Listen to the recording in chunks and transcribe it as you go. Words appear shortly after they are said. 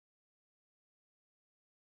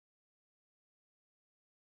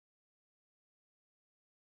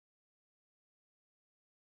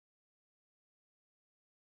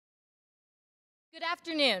Good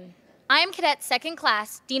afternoon. I am Cadet Second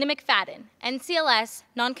Class Dina McFadden, NCLS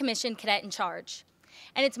Non-Commissioned Cadet in Charge,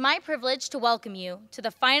 and it's my privilege to welcome you to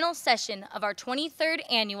the final session of our 23rd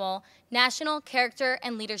Annual National Character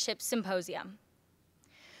and Leadership Symposium.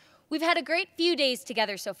 We've had a great few days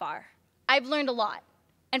together so far. I've learned a lot,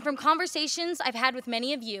 and from conversations I've had with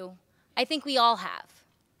many of you, I think we all have.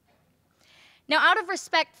 Now, out of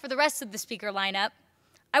respect for the rest of the speaker lineup,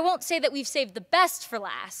 I won't say that we've saved the best for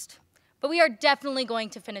last, but we are definitely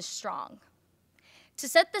going to finish strong. To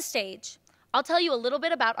set the stage, I'll tell you a little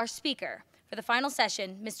bit about our speaker for the final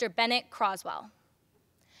session, Mr. Bennett Croswell.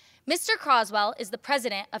 Mr. Croswell is the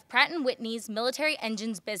president of Pratt & Whitney's military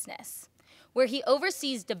engines business, where he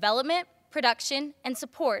oversees development, production, and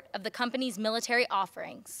support of the company's military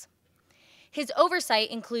offerings. His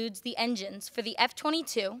oversight includes the engines for the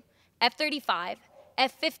F-22, F-35,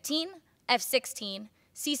 F-15, F-16,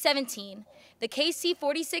 C-17, the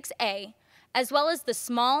KC-46A, as well as the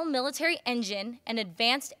small military engine and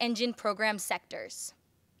advanced engine program sectors.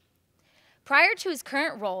 Prior to his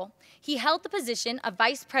current role, he held the position of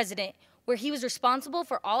vice president, where he was responsible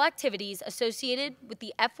for all activities associated with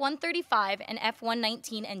the F-135 and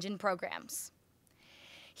F-119 engine programs.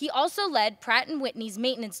 He also led Pratt & Whitney's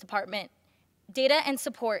maintenance department, data and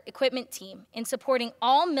support equipment team in supporting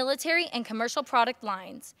all military and commercial product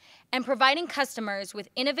lines and providing customers with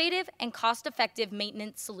innovative and cost-effective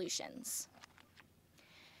maintenance solutions.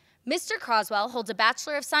 Mr. Croswell holds a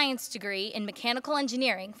Bachelor of Science degree in Mechanical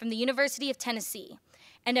Engineering from the University of Tennessee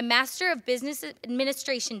and a Master of Business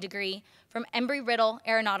Administration degree from Embry-Riddle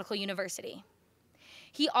Aeronautical University.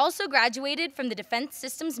 He also graduated from the Defense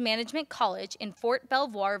Systems Management College in Fort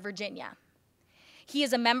Belvoir, Virginia. He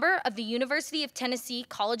is a member of the University of Tennessee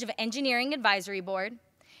College of Engineering Advisory Board,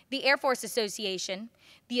 the Air Force Association,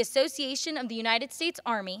 the Association of the United States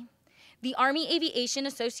Army, the Army Aviation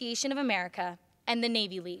Association of America, and the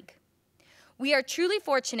Navy League. We are truly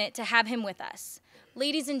fortunate to have him with us.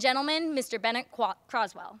 Ladies and gentlemen, Mr. Bennett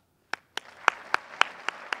Croswell.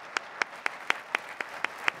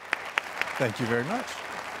 Thank you very much.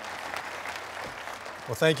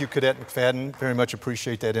 Well, thank you, Cadet McFadden. Very much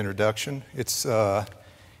appreciate that introduction. It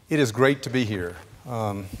is great to be here.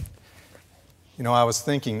 You know, I was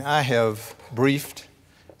thinking, I have briefed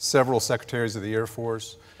several secretaries of the Air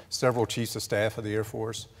Force, several chiefs of staff of the Air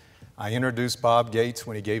Force. I introduced Bob Gates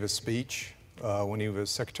when he gave a speech when he was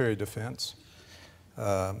Secretary of Defense.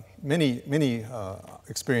 Many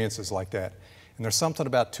experiences like that. And there's something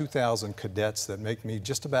about 2,000 cadets that make me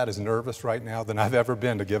just about as nervous right now than I've ever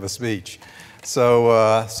been to give a speech.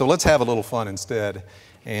 So let's have a little fun instead.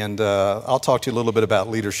 And I'll talk to you a little bit about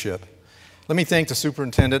leadership. Let me thank the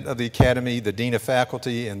superintendent of the academy, the dean of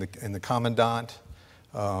faculty, and the commandant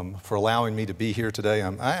for allowing me to be here today.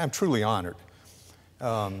 I'm truly honored.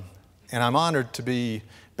 And I'm honored to be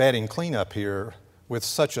batting cleanup here with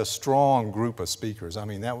such a strong group of speakers. I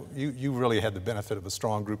mean, you really had the benefit of a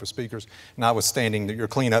strong group of speakers, notwithstanding your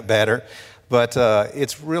cleanup batter. But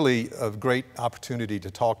it's really a great opportunity to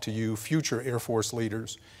talk to you, future Air Force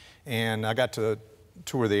leaders. And I got to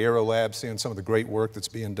tour the Aero Lab, seeing some of the great work that's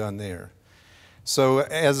being done there. So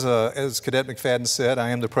as Cadet McFadden said,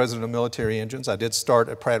 I am the president of Military Engines. I did start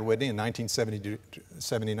at Pratt & Whitney in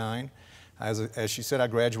 1979. As she said, I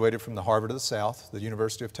graduated from the Harvard of the South, the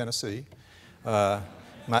University of Tennessee. Go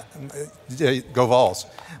Vols,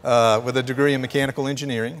 with a degree in mechanical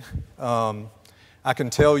engineering. I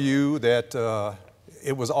can tell you that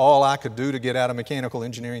it was all I could do to get out of mechanical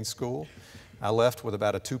engineering school. I left with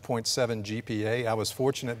about a 2.7 GPA. I was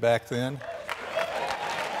fortunate back then.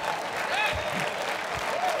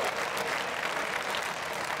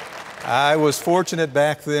 I was fortunate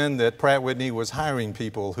back then that Pratt & Whitney was hiring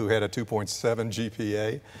people who had a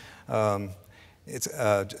 2.7 GPA.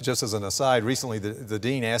 Just as an aside, recently the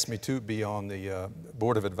dean asked me to be on the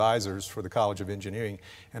board of advisors for the College of Engineering,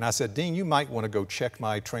 and I said, Dean, you might want to go check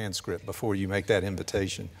my transcript before you make that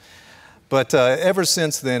invitation. But ever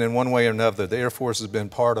since then, in one way or another, the Air Force has been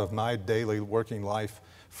part of my daily working life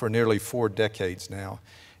for nearly 4 decades now.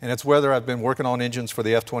 And it's whether I've been working on engines for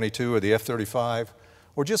the F-22 or the F-35,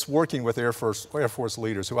 or just working with Air Force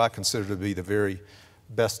leaders who I consider to be the very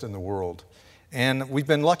best in the world. And we've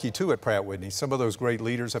been lucky, too, at Pratt & Whitney. Some of those great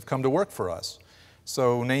leaders have come to work for us.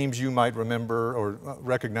 So names you might remember or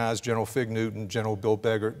recognize: General Fig Newton, General Bill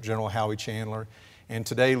Beggart, General Howie Chandler, and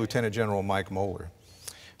today Lieutenant General Mike Moeller.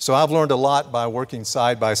 So I've learned a lot by working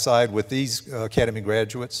side by side with these Academy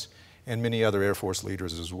graduates and many other Air Force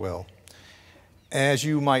leaders as well. As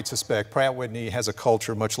you might suspect, Pratt & Whitney has a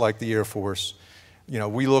culture much like the Air Force. You know,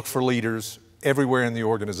 we look for leaders everywhere in the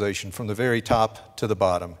organization, from the very top to the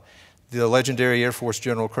bottom. The legendary Air Force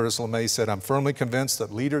General Curtis LeMay said, "I'm firmly convinced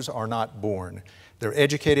that leaders are not born. They're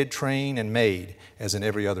educated, trained, and made, as in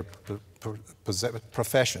every other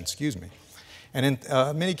profession." And in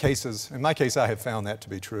many cases, in my case, I have found that to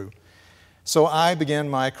be true. So I began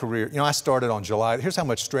my career, I started on July, here's how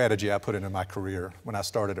much strategy I put into my career when I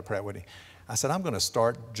started at Pratt Whitney. I said, I'm going to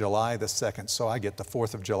start July the 2nd so I get the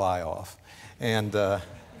 4th of July off. And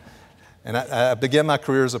I began my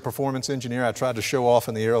career as a performance engineer. I tried to show off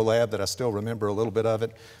in the Aero Lab that I still remember a little bit of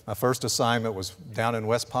it. My first assignment was down in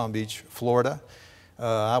West Palm Beach, Florida.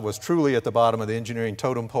 I was truly at the bottom of the engineering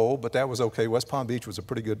totem pole, but that was okay. West Palm Beach was a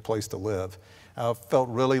pretty good place to live. I felt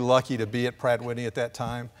really lucky to be at Pratt Whitney at that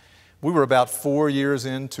time. We were about 4 years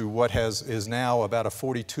into what is now about a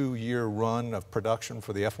 42-year run of production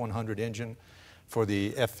for the F-100 engine, for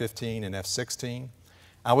the F-15 and F-16.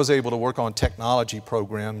 I was able to work on technology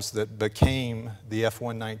programs that became the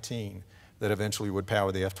F-119 that eventually would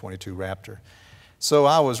power the F-22 Raptor. So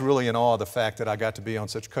I was really in awe of the fact that I got to be on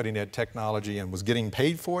such cutting-edge technology and was getting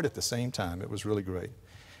paid for it at the same time. It was really great.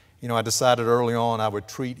 I decided early on I would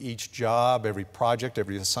treat each job, every project,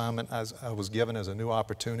 every assignment as I was given as a new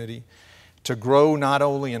opportunity to grow not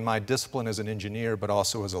only in my discipline as an engineer, but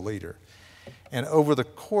also as a leader. And over the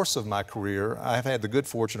course of my career, I've had the good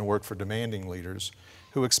fortune to work for demanding leaders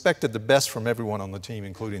who expected the best from everyone on the team,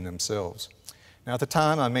 including themselves. Now, at the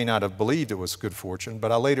time, I may not have believed it was good fortune,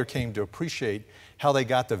 but I later came to appreciate how they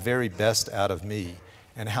got the very best out of me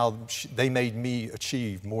and how they made me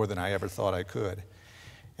achieve more than I ever thought I could.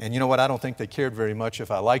 And you know what? I don't think they cared very much if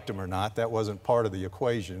I liked them or not. That wasn't part of the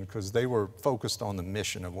equation because they were focused on the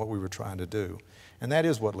mission of what we were trying to do. And that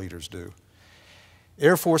is what leaders do.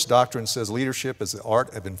 Air Force doctrine says leadership is the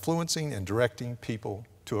art of influencing and directing people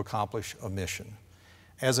to accomplish a mission.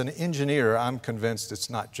 As an engineer, I'm convinced it's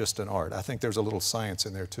not just an art. I think there's a little science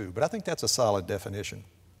in there too, but I think that's a solid definition.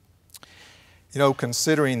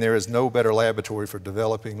 Considering there is no better laboratory for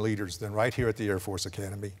developing leaders than right here at the Air Force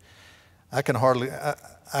Academy,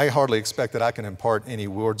 I hardly expect that I can impart any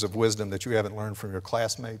words of wisdom that you haven't learned from your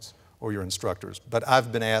classmates or your instructors. But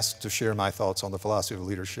I've been asked to share my thoughts on the philosophy of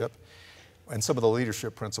leadership and some of the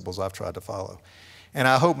leadership principles I've tried to follow. And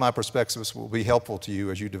I hope my perspectives will be helpful to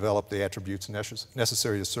you as you develop the attributes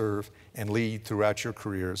necessary to serve and lead throughout your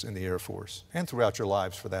careers in the Air Force and throughout your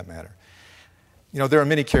lives for that matter. There are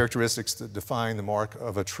many characteristics that define the mark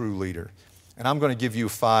of a true leader. And I'm going to give you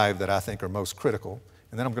 5 that I think are most critical.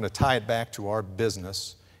 And then I'm going to tie it back to our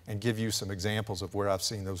business and give you some examples of where I've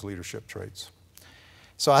seen those leadership traits.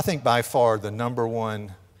 So I think by far the number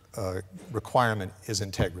one requirement is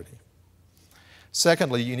integrity.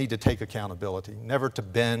 Secondly, you need to take accountability, never to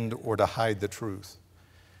bend or to hide the truth.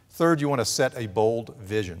 Third, you want to set a bold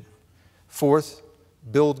vision. Fourth,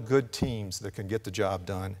 build good teams that can get the job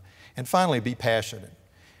done. And finally, be passionate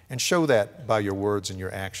and show that by your words and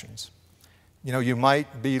your actions. You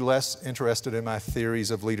might be less interested in my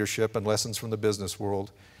theories of leadership and lessons from the business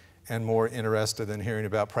world and more interested in hearing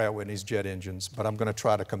about Pratt Whitney's jet engines, but I'm going to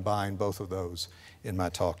try to combine both of those in my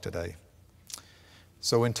talk today.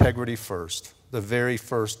 So integrity first. The very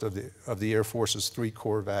first of the Air Force's 3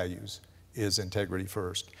 core values is integrity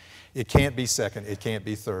first. It can't be second, it can't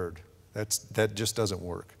be third. That just doesn't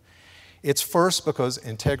work. It's first because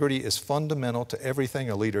integrity is fundamental to everything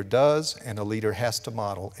a leader does, and a leader has to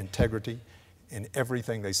model integrity in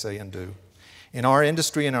everything they say and do. In our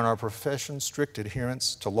industry and in our profession, strict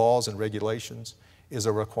adherence to laws and regulations is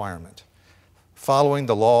a requirement. Following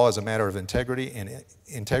the law is a matter of integrity, and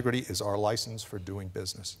integrity is our license for doing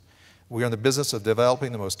business. We are in the business of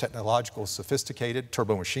developing the most technological, sophisticated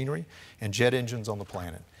turbomachinery and jet engines on the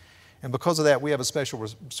planet. And because of that, we have a special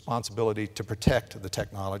responsibility to protect the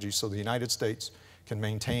technology so the United States can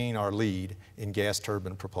maintain our lead in gas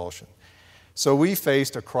turbine propulsion. So we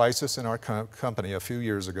faced a crisis in our company a few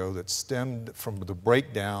years ago that stemmed from the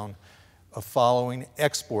breakdown of following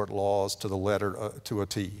export laws to the letter, to a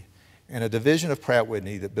T. And a division of Pratt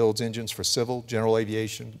Whitney that builds engines for civil, general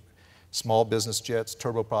aviation, small business jets,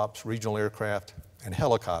 turboprops, regional aircraft, and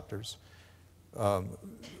helicopters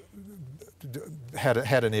had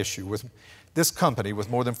an issue with this company with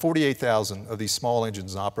more than 48,000 of these small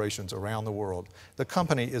engines in operations around the world. The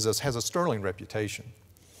company has a sterling reputation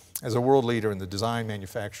as a world leader in the design,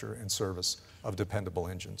 manufacture, and service of dependable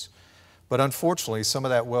engines. But unfortunately, some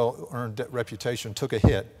of that well-earned reputation took a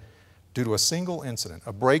hit due to a single incident,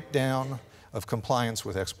 a breakdown of compliance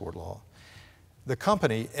with export law. The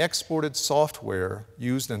company exported software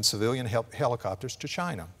used in civilian helicopters to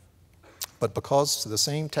China. But because the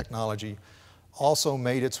same technology also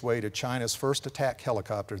made its way to China's first attack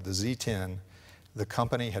helicopter, the Z-10, the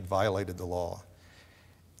company had violated the law.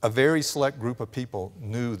 A very select group of people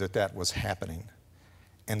knew that that was happening,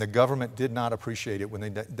 and the government did not appreciate it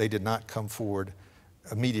when they did not come forward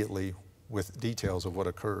immediately with details of what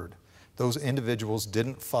occurred. Those individuals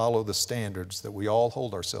didn't follow the standards that we all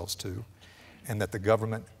hold ourselves to and that the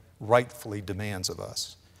government rightfully demands of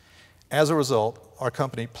us. As a result, our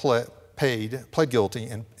company pled guilty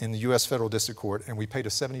in the U.S. Federal District Court, and we paid a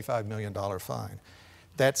 $75 million fine.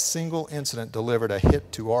 That single incident delivered a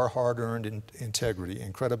hit to our hard-earned integrity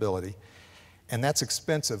and credibility, and that's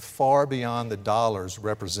expensive far beyond the dollars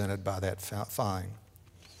represented by that fine.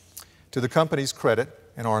 To the company's credit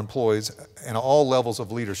and our employees and all levels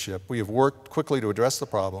of leadership, we have worked quickly to address the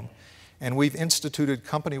problem, and we've instituted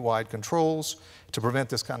company-wide controls to prevent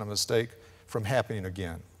this kind of mistake from happening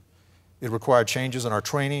again. It required changes in our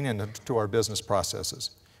training and to our business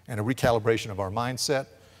processes, and a recalibration of our mindset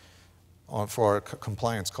for our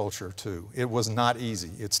compliance culture too. It was not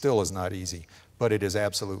easy. It still is not easy, but it is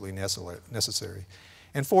absolutely necessary.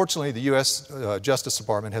 And fortunately, the U.S. Justice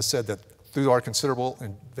Department has said that through our considerable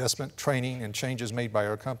investment, training, and changes made by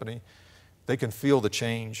our company, they can feel the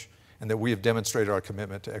change and that we have demonstrated our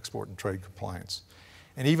commitment to export and trade compliance.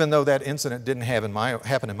 And even though that incident didn't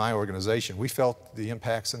happen in my organization, we felt the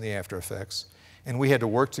impacts and the after effects, and we had to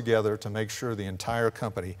work together to make sure the entire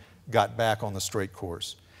company got back on the straight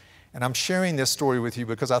course. And I'm sharing this story with you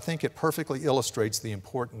because I think it perfectly illustrates the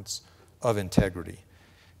importance of integrity,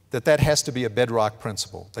 that has to be a bedrock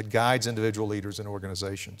principle that guides individual leaders and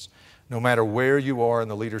organizations. No matter where you are in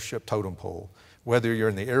the leadership totem pole, whether you're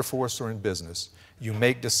in the Air Force or in business, you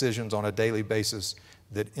make decisions on a daily basis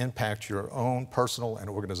that impact your own personal and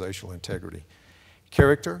organizational integrity.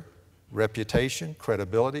 Character, reputation,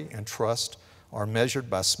 credibility, and trust are measured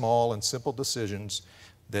by small and simple decisions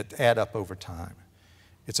that add up over time.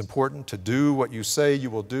 It's important to do what you say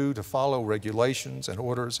you will do, to follow regulations and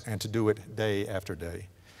orders, and to do it day after day.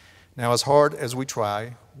 Now, as hard as we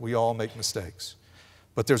try, we all make mistakes.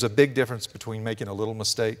 But there's a big difference between making a little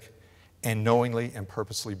mistake and knowingly and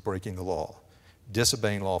purposely breaking the law,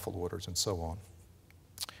 disobeying lawful orders, and so on.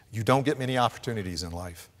 You don't get many opportunities in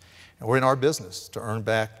life. And we're in our business to earn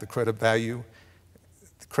back the value,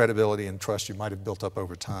 the credibility, and trust you might have built up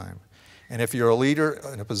over time. And if you're a leader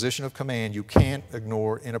in a position of command, you can't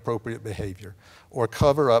ignore inappropriate behavior or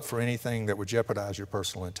cover up for anything that would jeopardize your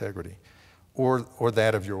personal integrity or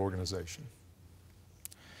that of your organization.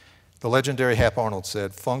 The legendary Hap Arnold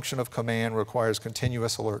said, "Function of command requires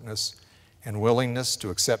continuous alertness and willingness to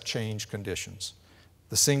accept change conditions."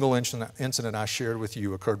 The single incident I shared with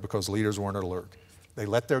you occurred because leaders weren't alert. They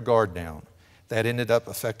let their guard down. That ended up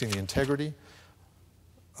affecting the integrity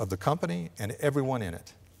of the company and everyone in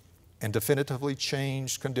it, and definitively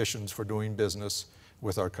changed conditions for doing business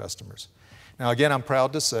with our customers. Now again, I'm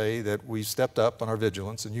proud to say that we stepped up on our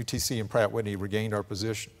vigilance, and UTC and Pratt Whitney regained our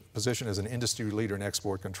position as an industry leader in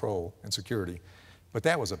export control and security. But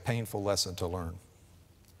that was a painful lesson to learn.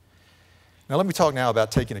 Now let me talk now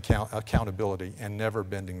about taking accountability and never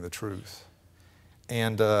bending the truth.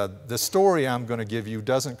 And the story I'm going to give you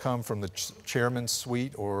doesn't come from the chairman's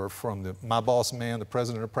suite or from my boss man, the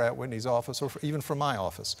president of Pratt Whitney's office, or even from my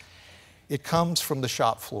office. It comes from the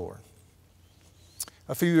shop floor.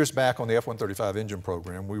 A few years back on the F-135 engine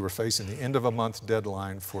program, we were facing the end of a month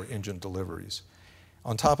deadline for engine deliveries.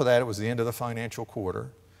 On top of that, it was the end of the financial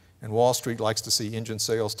quarter, and Wall Street likes to see engine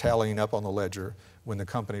sales tallying up on the ledger when the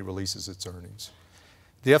company releases its earnings.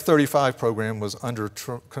 The F-35 program was under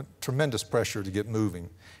tremendous pressure to get moving.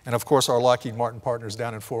 And of course, our Lockheed Martin partners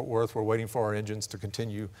down in Fort Worth were waiting for our engines to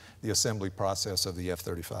continue the assembly process of the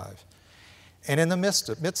F-35. And in the midst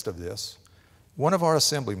of this, one of our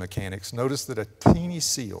assembly mechanics noticed that a teeny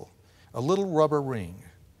seal, a little rubber ring,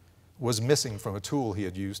 was missing from a tool he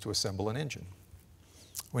had used to assemble an engine.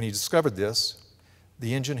 When he discovered this,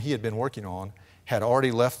 the engine he had been working on had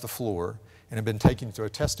already left the floor and had been taken to a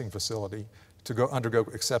testing facility to undergo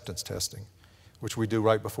acceptance testing, which we do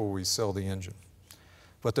right before we sell the engine.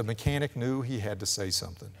 But the mechanic knew he had to say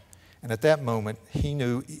something. And at that moment, he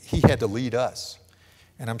knew he had to lead us.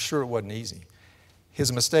 And I'm sure it wasn't easy.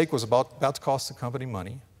 His mistake was about to cost the company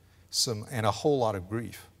money and a whole lot of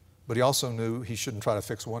grief. But he also knew he shouldn't try to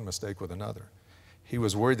fix one mistake with another. He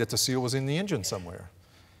was worried that the seal was in the engine somewhere.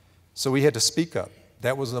 So he had to speak up.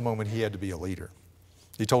 That was the moment he had to be a leader.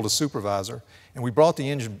 He told his supervisor, and we brought the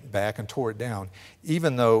engine back and tore it down,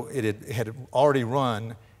 even though it had already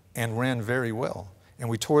run and ran very well. And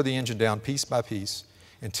we tore the engine down piece by piece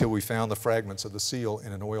until we found the fragments of the seal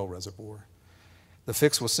in an oil reservoir. The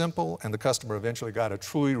fix was simple, and the customer eventually got a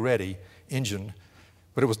truly ready engine,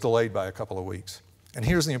 but it was delayed by a couple of weeks. And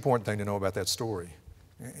here's the important thing to know about that story,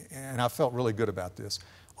 and I felt really good about this.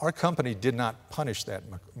 our company did not punish that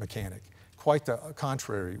mechanic. Quite the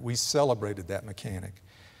contrary, we celebrated that mechanic.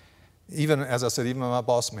 Even, as I said, even my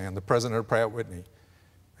boss man, the president of Pratt Whitney,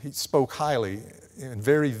 he spoke highly and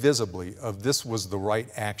very visibly of this was the right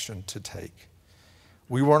action to take.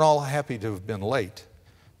 We weren't all happy to have been late,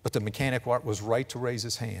 but the mechanic was right to raise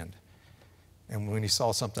his hand and when he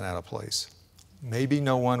saw something out of place. Maybe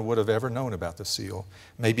no one would have ever known about the seal.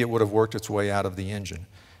 Maybe it would have worked its way out of the engine.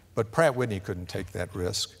 But Pratt Whitney couldn't take that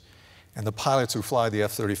risk. And the pilots who fly the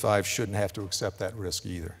F-35 shouldn't have to accept that risk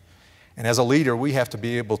either. And as a leader, we have to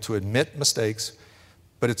be able to admit mistakes,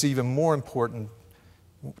 but it's even more important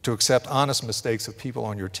to accept honest mistakes of people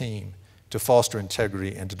on your team, to foster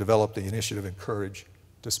integrity, and to develop the initiative and courage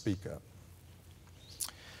to speak up.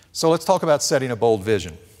 So let's talk about setting a bold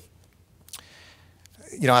vision.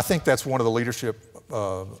 You know, I think that's one of the leadership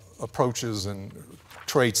approaches and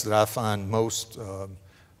traits that I find most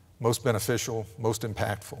beneficial, most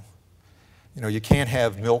impactful. You know, you can't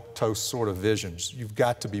have milquetoast sort of visions. You've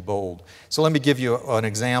got to be bold. So let me give you an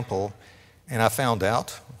example. And I found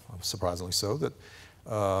out, surprisingly so, that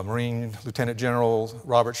Marine Lieutenant General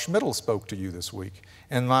Robert Schmidl spoke to you this week.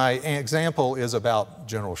 And my example is about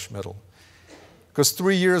General Schmidl. Because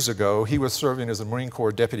 3 years ago, he was serving as the Marine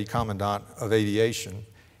Corps Deputy Commandant of Aviation,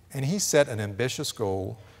 and he set an ambitious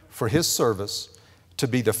goal for his service to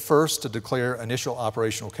be the first to declare initial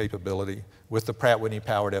operational capability with the Pratt Whitney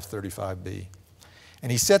powered F-35B.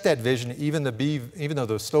 And he set that vision even though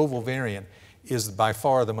the Stovall variant is by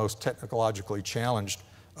far the most technologically challenged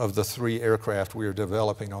of the 3 aircraft we are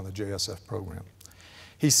developing on the JSF program.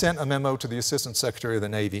 He sent a memo to the Assistant Secretary of the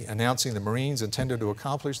Navy announcing the Marines intended to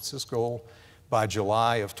accomplish this goal by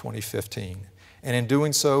July of 2015. And in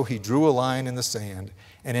doing so, he drew a line in the sand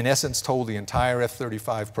and in essence told the entire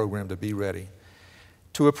F-35 program to be ready.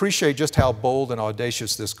 To appreciate just how bold and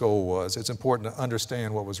audacious this goal was, it's important to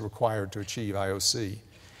understand what was required to achieve IOC.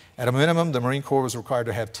 At a minimum, the Marine Corps was required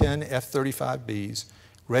to have 10 F-35Bs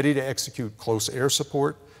ready to execute close air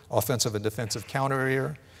support, offensive and defensive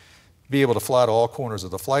counter-air, be able to fly to all corners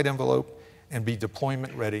of the flight envelope, and be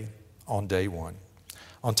deployment ready on day one.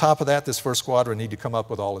 On top of that, this first squadron needed to come up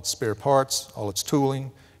with all its spare parts, all its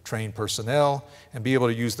tooling, trained personnel, and be able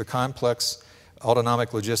to use the complex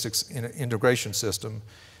autonomic logistics integration system,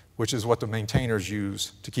 which is what the maintainers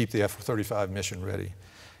use to keep the F-35 mission ready.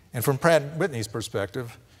 And from Pratt Whitney's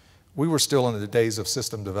perspective, we were still in the days of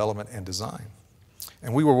system development and design.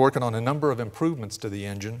 And we were working on a number of improvements to the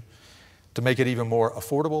engine to make it even more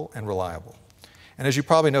affordable and reliable. And as you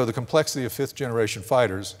probably know, the complexity of 5th generation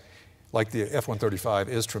fighters, like the F-135,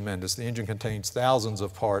 is tremendous. The engine contains thousands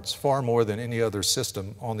of parts, far more than any other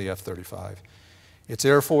system on the F-35. Its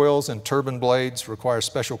airfoils and turbine blades require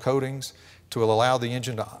special coatings to allow the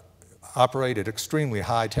engine to operate at extremely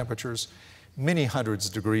high temperatures, many hundreds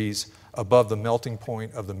of degrees above the melting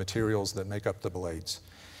point of the materials that make up the blades.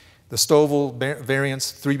 The Stovall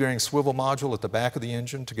variant's 3-bearing swivel module at the back of the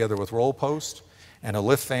engine, together with roll post and a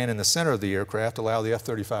lift fan in the center of the aircraft, allow the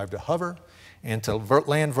F-35 to hover and to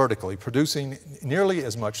land vertically, producing nearly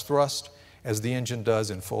as much thrust as the engine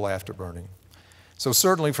does in full afterburning. So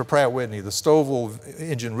certainly for Pratt Whitney, the Stovall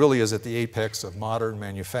engine really is at the apex of modern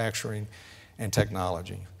manufacturing and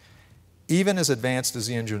technology. Even as advanced as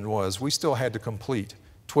the engine was, we still had to complete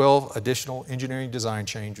 12 additional engineering design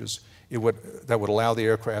changes that would allow the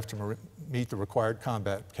aircraft to meet the required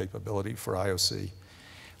combat capability for IOC.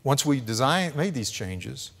 Once we made these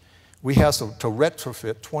changes, we had to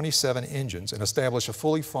retrofit 27 engines and establish a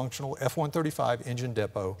fully functional F-135 engine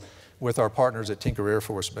depot with our partners at Tinker Air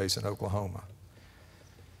Force Base in Oklahoma.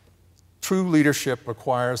 True leadership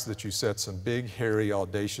requires that you set some big, hairy,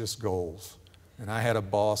 audacious goals. And I had a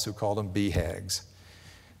boss who called them BHAGs.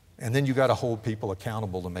 And then you got to hold people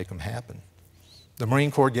accountable to make them happen. The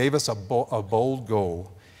Marine Corps gave us a bold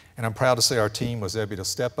goal, and I'm proud to say our team was able to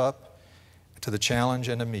step up to the challenge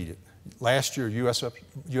and to meet it. Last year,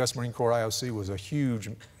 U.S. Marine Corps IOC was a huge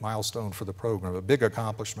milestone for the program, a big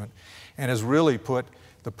accomplishment, and has really put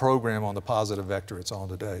the program on the positive vector it's on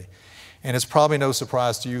today. And it's probably no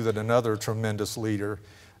surprise to you that another tremendous leader,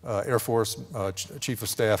 Air Force Chief of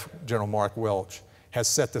Staff General Mark Welch, has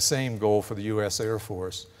set the same goal for the U.S. Air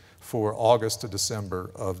Force for August to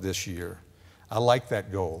December of this year. I like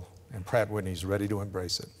that goal, and Pratt Whitney's ready to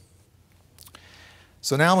embrace it.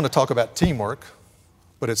 So now I'm going to talk about teamwork,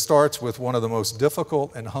 but it starts with one of the most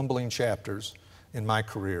difficult and humbling chapters in my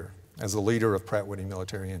career as the leader of Pratt Whitney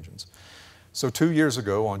Military Engines. So 2 years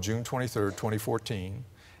ago, on June 23rd, 2014,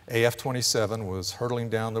 AF-27 was hurtling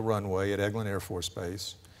down the runway at Eglin Air Force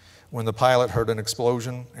Base when the pilot heard an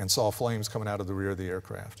explosion and saw flames coming out of the rear of the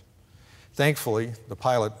aircraft. Thankfully, the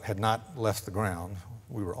pilot had not left the ground.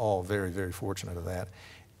 We were all very, very fortunate of that.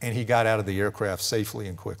 And he got out of the aircraft safely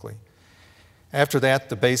and quickly. After that,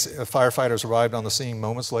 the base firefighters arrived on the scene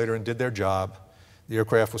moments later and did their job. The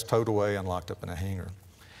aircraft was towed away and locked up in a hangar.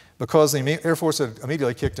 Because the Air Force had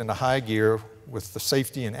immediately kicked into high gear with the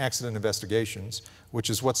safety and accident investigations, which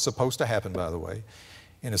is what's supposed to happen, by the way,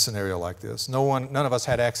 in a scenario like this. None of us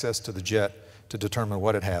had access to the jet to determine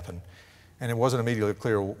what had happened, and it wasn't immediately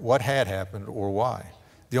clear what had happened or why.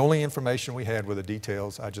 The only information we had were the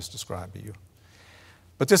details I just described to you.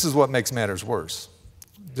 But this is what makes matters worse.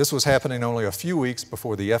 This was happening only a few weeks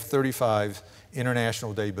before the F-35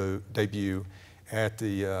 international debut at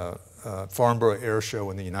the Farnborough Air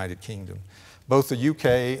Show in the United Kingdom. Both the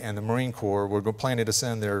UK and the Marine Corps were planning to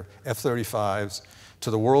send their F-35s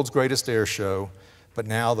to the world's greatest air show, but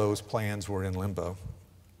now those plans were in limbo.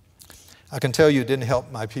 I can tell you it didn't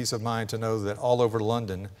help my peace of mind to know that all over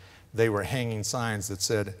London they were hanging signs that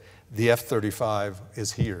said, "The F-35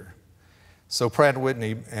 is here." So Pratt &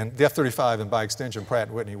 Whitney, and the F-35 and by extension Pratt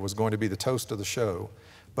 & Whitney was going to be the toast of the show,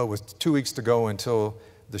 but with 2 weeks to go until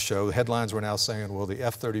the show, the headlines were now saying, will the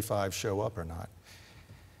F-35 show up or not?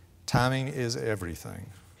 Timing is everything.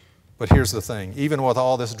 But here's the thing, even with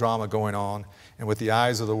all this drama going on and with the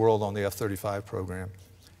eyes of the world on the F-35 program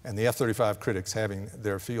and the F-35 critics having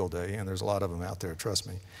their field day, and there's a lot of them out there, trust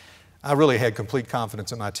me, I really had complete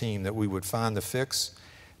confidence in my team that we would find the fix,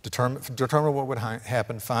 determine what would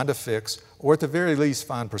happen, find a fix, or at the very least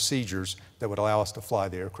find procedures that would allow us to fly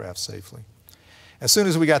the aircraft safely. As soon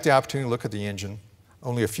as we got the opportunity to look at the engine,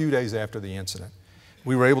 only a few days after the incident,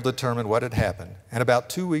 we were able to determine what had happened. And about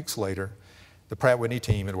 2 weeks later, the Pratt & Whitney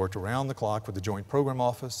team had worked around the clock with the Joint Program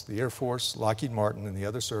Office, the Air Force, Lockheed Martin, and the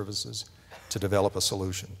other services to develop a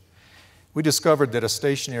solution. We discovered that a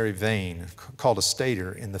stationary vane, called a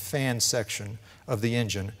stator, in the fan section of the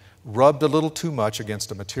engine rubbed a little too much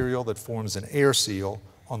against a material that forms an air seal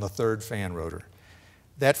on the third fan rotor.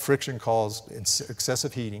 That friction caused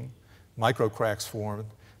excessive heating, micro cracks formed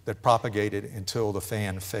that propagated until the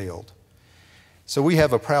fan failed. So we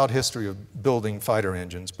have a proud history of building fighter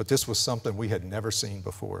engines, but this was something we had never seen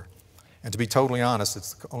before. And to be totally honest,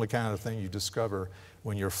 it's the only kind of thing you discover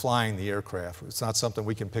when you're flying the aircraft. It's not something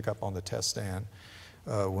we can pick up on the test stand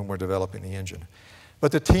when we're developing the engine.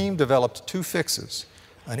 But the team developed two fixes: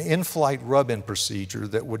 an in-flight rub-in procedure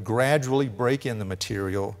that would gradually break in the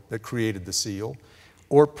material that created the seal,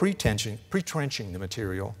 or pre-trenching the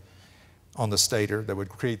material on the stator that would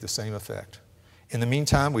create the same effect. In the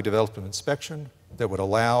meantime, we developed an inspection that would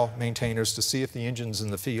allow maintainers to see if the engines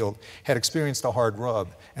in the field had experienced a hard rub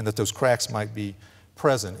and that those cracks might be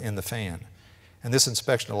present in the fan. And this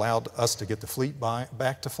inspection allowed us to get the fleet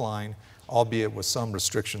back to flying, albeit with some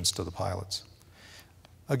restrictions to the pilots.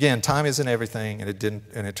 Again, time isn't everything, and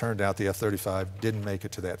it turned out the F-35 didn't make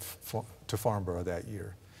it to Farnborough that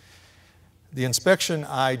year. The inspection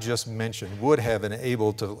I just mentioned would have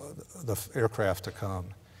enabled the aircraft to come.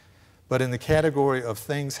 But in the category of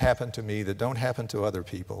things happen to me that don't happen to other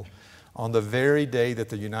people, on the very day that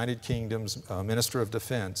the United Kingdom's Minister of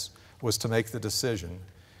Defense was to make the decision,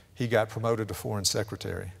 he got promoted to Foreign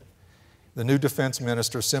Secretary. The new defense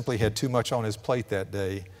minister simply had too much on his plate that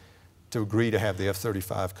day to agree to have the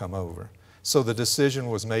F-35 come over. So the decision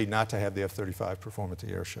was made not to have the F-35 perform at the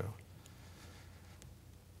air show.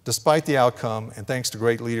 Despite the outcome, and thanks to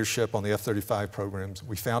great leadership on the F-35 programs,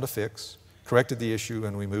 we found a fix, corrected the issue,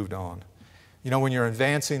 and we moved on. You know, when you're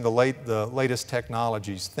advancing the latest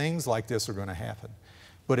technologies, things like this are going to happen.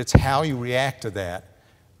 But it's how you react to that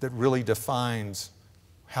that really defines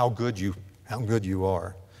how good you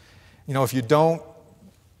are. You know, if you don't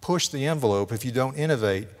push the envelope, if you don't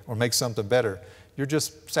innovate or make something better, you're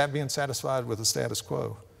just being satisfied with the status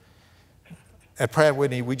quo. At Pratt &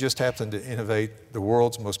 Whitney, we just happen to innovate the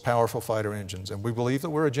world's most powerful fighter engines, and we believe that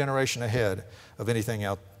we're a generation ahead of anything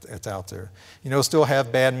that's out there. You know, still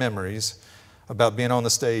have bad memories about being on the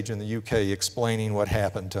stage in the UK explaining what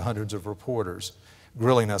happened to hundreds of reporters,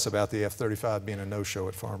 grilling us about the F-35 being a no-show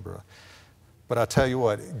at Farnborough. But I tell you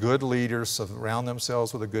what, good leaders surround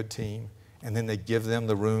themselves with a good team, and then they give them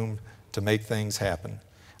the room to make things happen.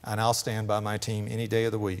 And I'll stand by my team any day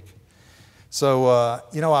of the week. So,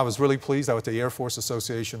 you know, I was really pleased. I was at the Air Force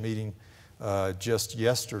Association meeting just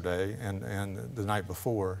yesterday and the night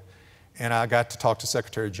before, and I got to talk to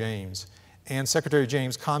Secretary James. And Secretary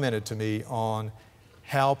James commented to me on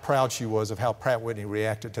how proud she was of how Pratt & Whitney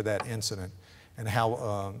reacted to that incident and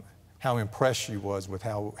how impressed she was with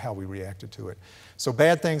how we reacted to it. So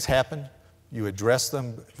bad things happen. You address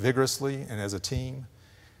them vigorously and as a team,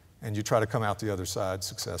 and you try to come out the other side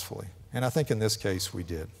successfully. And I think in this case we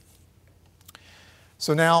did.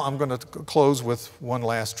 So now I'm going to close with one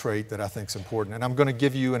last trait that I think is important, and I'm going to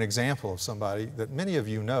give you an example of somebody that many of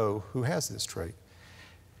you know who has this trait.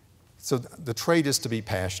 So the trait is to be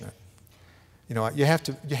passionate. You know, you have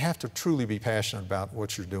to truly be passionate about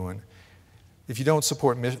what you're doing. If you don't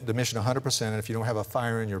support the mission 100%, and if you don't have a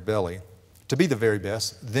fire in your belly to be the very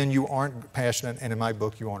best, then you aren't passionate, and in my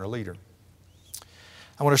book, you aren't a leader.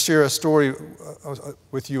 I want to share a story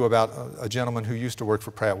with you about a gentleman who used to work for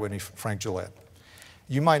Pratt Whitney, Frank Gillette.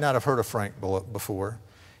 You might not have heard of Frank before,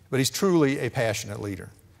 but he's truly a passionate leader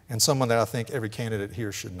and someone that I think every candidate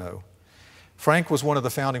here should know. Frank was one of the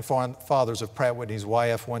founding fathers of Pratt Whitney's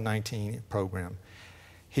YF-119 program.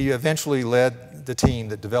 He eventually led the team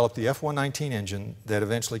that developed the F-119 engine that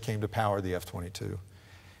eventually came to power the F-22.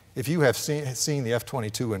 If you have seen the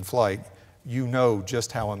F-22 in flight, you know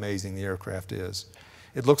just how amazing the aircraft is.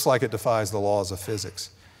 It looks like it defies the laws of physics.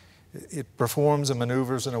 It performs and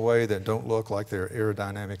maneuvers in a way that don't look like they're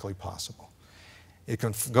aerodynamically possible. It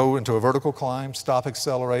can go into a vertical climb, stop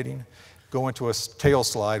accelerating, go into a tail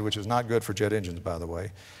slide, which is not good for jet engines, by the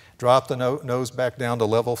way, drop the nose back down to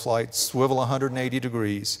level flight, swivel 180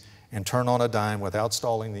 degrees, and turn on a dime without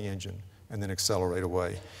stalling the engine, and then accelerate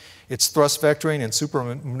away. Its thrust vectoring and super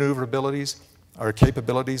maneuverabilities are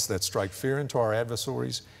capabilities that strike fear into our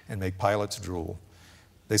adversaries and make pilots drool.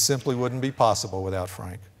 They simply wouldn't be possible without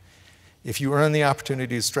Frank. If you earn the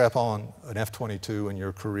opportunity to strap on an F-22 in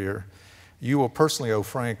your career, you will personally owe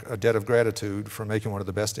Frank a debt of gratitude for making one of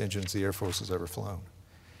the best engines the Air Force has ever flown.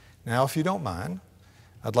 Now, if you don't mind,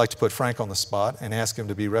 I'd like to put Frank on the spot and ask him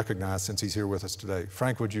to be recognized since he's here with us today.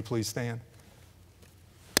 Frank, would you please stand?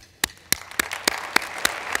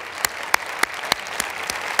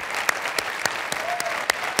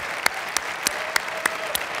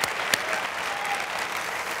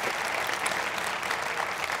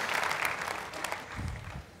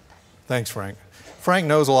 Thanks, Frank. Frank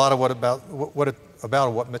knows a lot of about what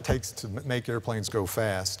it takes to make airplanes go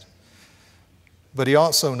fast, but he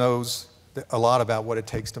also knows a lot about what it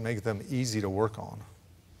takes to make them easy to work on.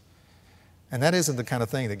 And that isn't the kind of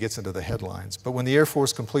thing that gets into the headlines. But when the Air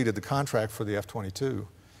Force completed the contract for the F-22,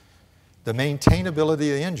 the maintainability of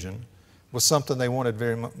the engine was something they wanted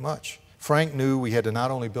very much. Frank knew we had to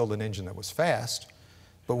not only build an engine that was fast,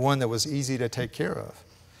 but one that was easy to take care of.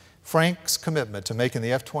 Frank's commitment to making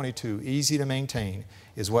the F-22 easy to maintain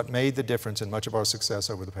is what made the difference in much of our success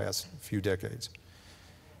over the past few decades.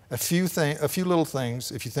 A few little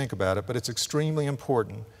things, if you think about it, but it's extremely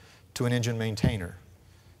important to an engine maintainer.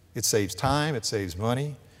 It saves time, it saves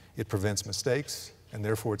money, it prevents mistakes, and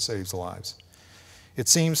therefore it saves lives. It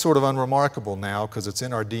seems sort of unremarkable now because it's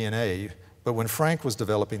in our DNA, but when Frank was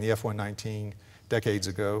developing the F-119 decades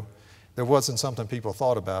ago, there wasn't something people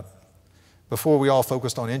thought about. Before, we all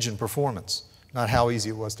focused on engine performance, not how easy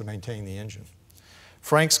it was to maintain the engine.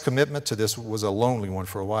 Frank's commitment to this was a lonely one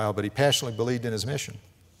for a while, but he passionately believed in his mission,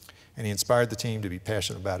 and he inspired the team to be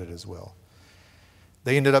passionate about it as well.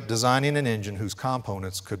 They ended up designing an engine whose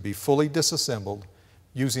components could be fully disassembled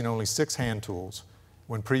using only 6 hand tools,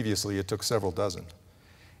 when previously it took several dozen.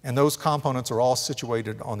 And those components are all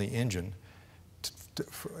situated on the engine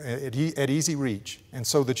at easy reach, and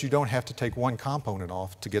so that you don't have to take one component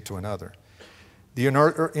off to get to another. The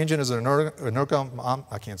engine is ergonomically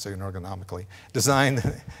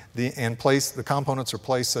designed and placed. The components are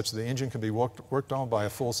placed such that the engine can be worked on by a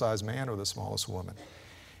full-size man or the smallest woman.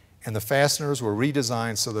 And the fasteners were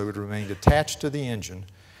redesigned so they would remain attached to the engine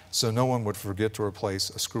so no one would forget to replace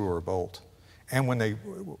a screw or a bolt. And when they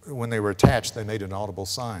were attached, they made an audible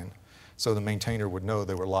sign so the maintainer would know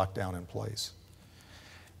they were locked down in place.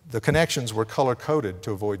 The connections were color-coded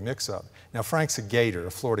to avoid mix-up. Now, Frank's a Gator,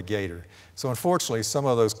 a Florida Gator, so unfortunately some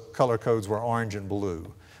of those color codes were orange and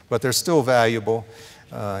blue, but they're still valuable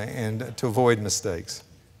and to avoid mistakes.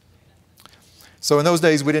 So in those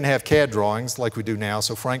days, we didn't have CAD drawings like we do now,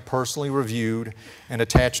 so Frank personally reviewed and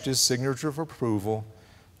attached his signature of approval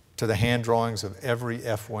to the hand drawings of every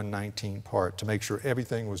F-119 part to make sure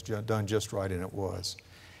everything was done just right, and it was.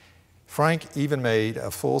 Frank even made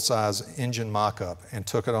a full-size engine mock-up and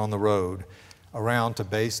took it on the road around to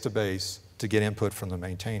base to get input from the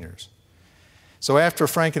maintainers. So after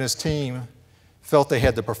Frank and his team felt they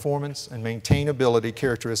had the performance and maintainability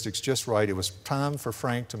characteristics just right, it was time for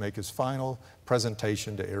Frank to make his final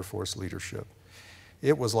presentation to Air Force leadership.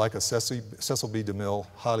 It was like a Cecil B. DeMille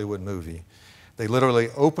Hollywood movie. They literally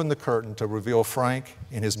opened the curtain to reveal Frank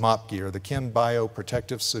in his MOP gear, the Chem Bio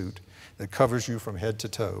protective suit that covers you from head to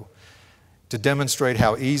toe, to demonstrate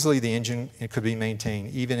how easily the engine could be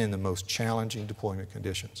maintained even in the most challenging deployment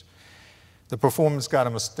conditions. The performance got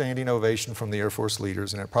him a standing ovation from the Air Force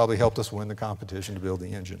leaders, and it probably helped us win the competition to build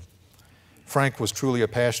the engine. Frank was truly a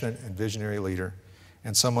passionate and visionary leader,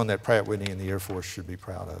 and someone that Pratt Whitney and the Air Force should be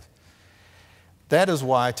proud of. That is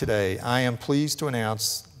why today I am pleased to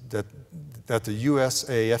announce that the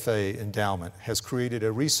USAFA Endowment has created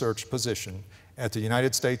a research position at the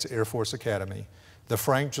United States Air Force Academy, the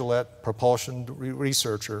Frank Gillette Propulsion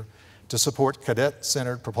Researcher, to support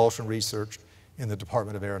cadet-centered propulsion research in the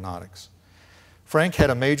Department of Aeronautics. Frank had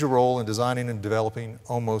a major role in designing and developing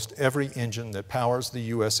almost every engine that powers the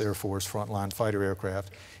U.S. Air Force frontline fighter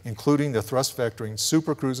aircraft, including the thrust-vectoring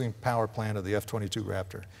supercruising power plant of the F-22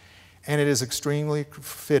 Raptor. And it is extremely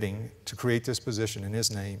fitting to create this position in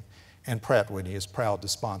his name, and Pratt Whitney is proud to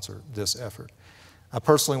sponsor this effort. I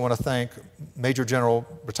personally want to thank Major General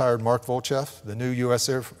retired Mark Volchev, the new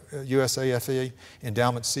USAFA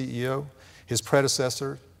Endowment CEO, his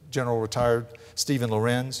predecessor, General retired Stephen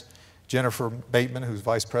Lorenz, Jennifer Bateman, who's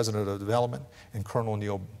Vice President of Development, and Colonel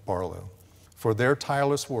Neil Barlow, for their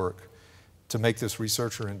tireless work to make this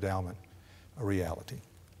researcher endowment a reality.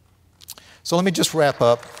 So let me just wrap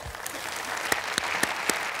up.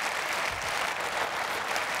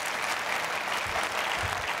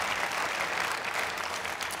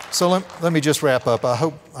 So let me just wrap up. I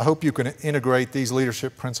hope you can integrate these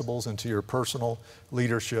leadership principles into your personal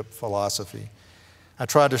leadership philosophy. I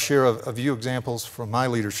tried to share a few examples from my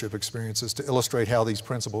leadership experiences to illustrate how these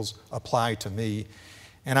principles apply to me,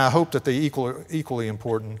 and I hope that they equally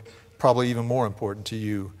important, probably even more important to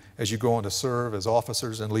you as you go on to serve as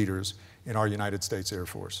officers and leaders in our United States Air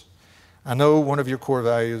Force. I know one of your core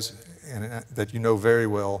values and that you know very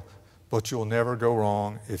well, but you'll never go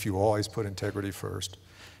wrong if you always put integrity first.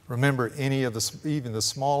 Remember, even the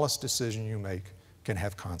smallest decision you make can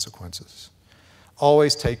have consequences.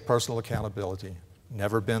 Always take personal accountability.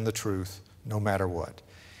 Never bend the truth, no matter what.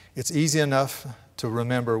 It's easy enough to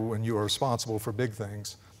remember when you are responsible for big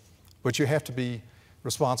things, but you have to be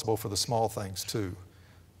responsible for the small things too,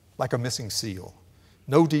 like a missing seal.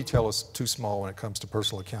 No detail is too small when it comes to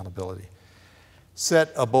personal accountability.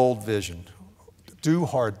 Set a bold vision. Do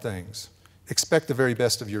hard things. Expect the very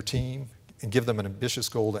best of your team and give them an ambitious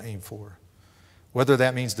goal to aim for. Whether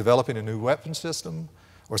that means developing a new weapon system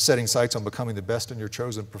or setting sights on becoming the best in your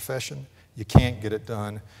chosen profession, you can't get it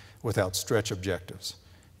done without stretch objectives.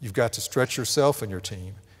 You've got to stretch yourself and your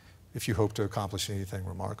team if you hope to accomplish anything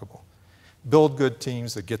remarkable. Build good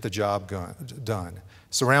teams that get the job done.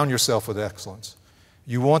 Surround yourself with excellence.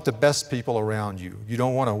 You want the best people around you. You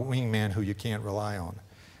don't want a wingman who you can't rely on.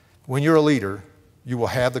 When you're a leader, you will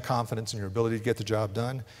have the confidence in your ability to get the job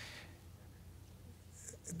done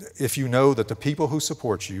if you know that the people who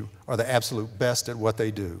support you are the absolute best at what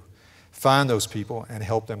they do. Find those people and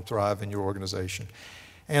help them thrive in your organization.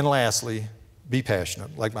 And lastly, be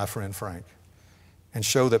passionate, like my friend Frank, and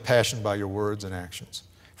show that passion by your words and actions.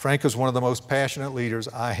 Frank is one of the most passionate leaders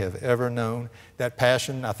I have ever known. That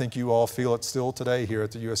passion, I think you all feel it still today here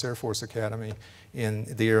at the U.S. Air Force Academy in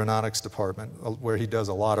the Aeronautics Department, where he does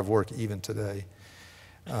a lot of work even today.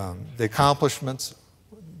 The accomplishments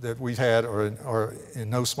that we've had are in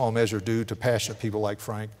no small measure due to passionate people like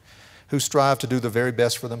Frank, who strive to do the very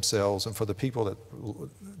best for themselves and for the people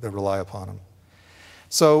that rely upon them.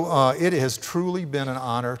 So it has truly been an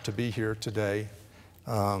honor to be here today.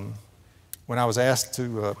 When I was asked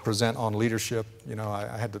to present on leadership,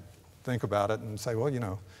 I had to think about it and say,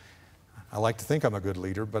 well, I like to think I'm a good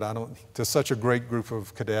leader, but I don't. To such a great group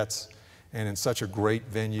of cadets and in such a great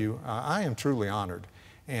venue, I am truly honored.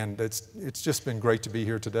 And it's just been great to be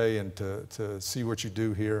here today and to see what you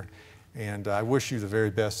do here. And I wish you the very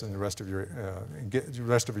best in the rest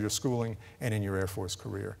of your schooling and in your Air Force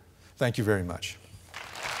career. Thank you very much.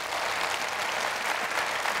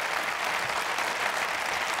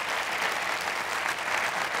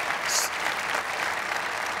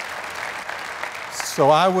 So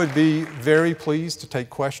I would be very pleased to take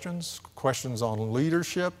questions on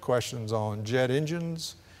leadership, questions on jet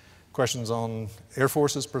engines, questions on Air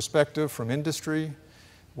Force's perspective from industry,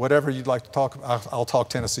 whatever you'd like to talk about. I'll talk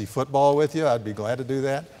Tennessee football with you. I'd be glad to do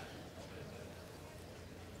that.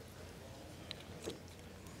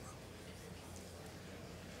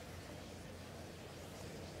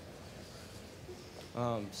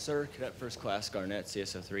 Sir, Cadet First Class Garnett,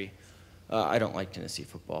 CSO3. I don't like Tennessee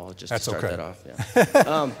football, just That's to start okay. that off.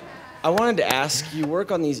 Yeah. I wanted to ask, you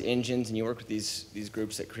work on these engines and you work with these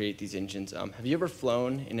groups that create these engines. Have you ever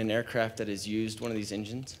flown in an aircraft that has used one of these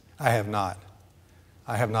engines? I have not.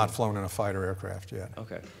 I have not flown in a fighter aircraft yet.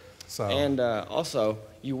 Okay. So, and also,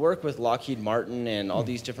 you work with Lockheed Martin and all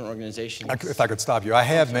these different organizations. If I could stop you, I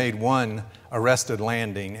have made one arrested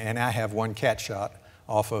landing, and I have one cat shot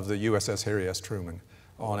off of the USS Harry S. Truman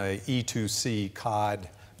on a E-2C COD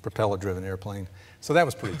propeller-driven airplane. So that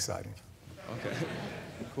was pretty exciting. Okay,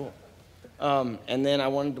 cool. And then I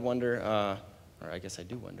wanted to wonder, or I guess I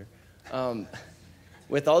do wonder,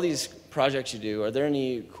 with all these projects you do, are there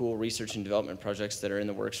any cool research and development projects that are in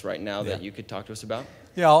the works right now that you could talk to us about?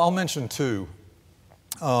 Yeah, I'll mention two.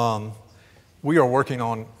 We are working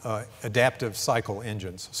on adaptive cycle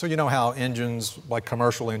engines. So you know how engines, like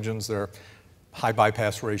commercial engines, they're high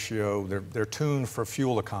bypass ratio, they're tuned for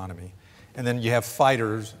fuel economy. And then you have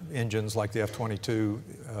fighters engines like the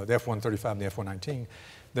F-22, the F-135 and the F-119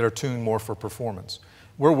 that are tuned more for performance.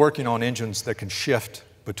 We're working on engines that can shift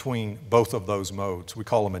between both of those modes. We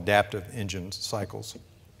call them adaptive engine cycles.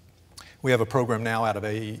 We have a program now out of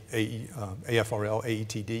AFRL,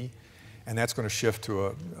 AETD, and that's going to shift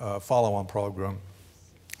to a follow-on program,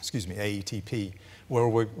 AETP, where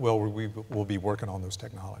we will be working on those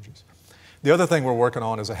technologies. The other thing we're working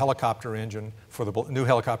on is a helicopter engine for the new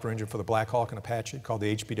helicopter engine for the Black Hawk and Apache called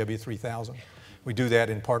the HPW-3000. We do that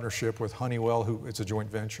in partnership with Honeywell, it's a joint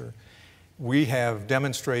venture. We have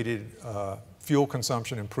demonstrated fuel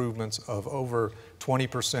consumption improvements of over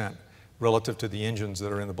 20% relative to the engines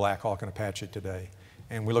that are in the Black Hawk and Apache today.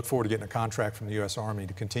 And we look forward to getting a contract from the U.S. Army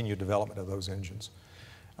to continue development of those engines.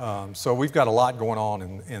 So we've got a lot going on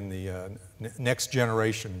in the next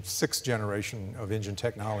generation, sixth generation of engine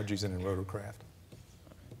technologies and in rotorcraft.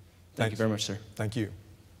 Thank you very much, sir. Thank you.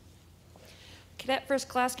 Cadet First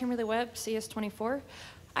Class Kimberly Webb, CS24.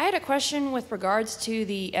 I had a question with regards to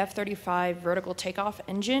the F-35 vertical takeoff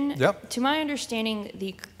engine. Yep. To my understanding,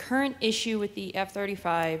 the current issue with the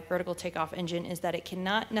F-35 vertical takeoff engine is that it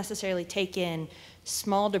cannot necessarily take in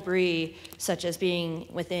small debris, such as being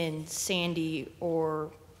within sandy or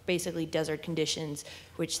basically desert conditions,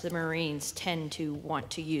 which the Marines tend to want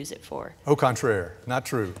to use it for. Au contraire, not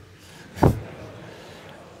true.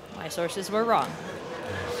 My sources were wrong.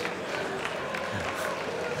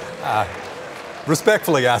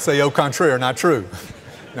 Respectfully, I say au contraire, not true.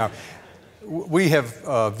 Now, we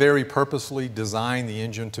have very purposely designed the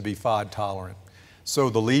engine to be FOD tolerant. So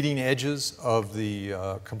the leading edges of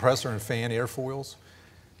the compressor and fan airfoils,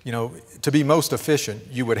 you know, to be most efficient,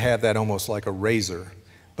 you would have that almost like a razor.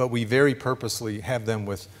 But we very purposely have them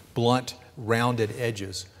with blunt, rounded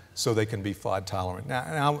edges so they can be FOD tolerant.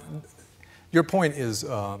 Now your point is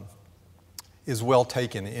well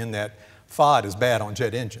taken in that FOD is bad on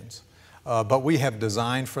jet engines. But we have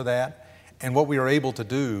designed for that. And what we are able to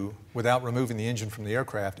do without removing the engine from the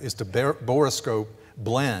aircraft is to borescope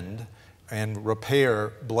blend and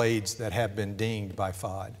repair blades that have been dinged by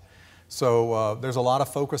FOD. So there's a lot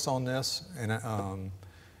of focus on this.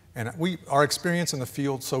 And our experience in the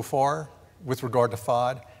field so far with regard to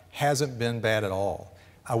FOD hasn't been bad at all.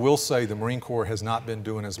 I will say the Marine Corps has not been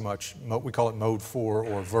doing as much, we call it Mode 4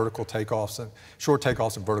 or vertical takeoffs, and short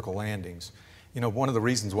takeoffs and vertical landings. You know, one of the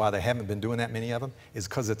reasons why they haven't been doing that many of them is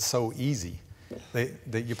because it's so easy.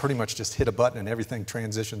 You pretty much just hit a button and everything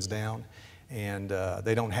transitions down, and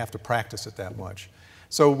they don't have to practice it that much.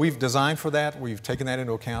 So we've designed for that. We've taken that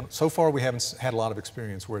into account. So far, we haven't had a lot of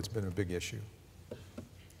experience where it's been a big issue.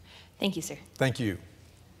 Thank you, sir. Thank you.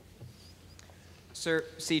 Sir,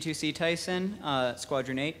 C2C Tyson,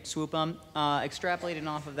 Squadron 8, swoop 'em. Extrapolating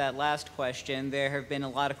off of that last question, there have been a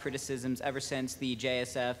lot of criticisms ever since the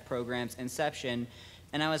JSF program's inception,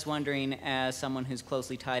 and I was wondering, as someone who's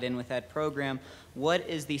closely tied in with that program, what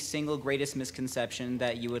is the single greatest misconception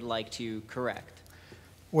that you would like to correct?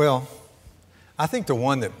 Well, I think the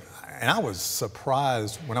one that, and I was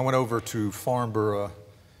surprised when I went over to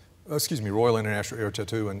Royal International Air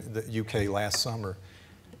Tattoo in the UK last summer.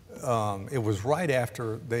 It was right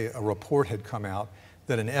after a report had come out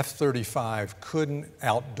that an F-35 couldn't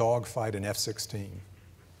out-dogfight an F-16.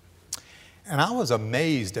 And I was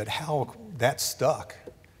amazed at how that stuck.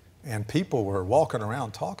 And people were walking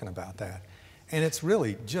around talking about that. And it's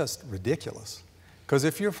really just ridiculous. Because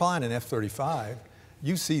if you're flying an F-35,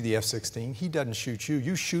 you see the F-16, he doesn't shoot you,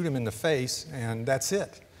 you shoot him in the face, and that's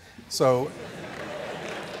it. So,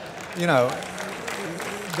 you know,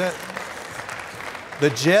 the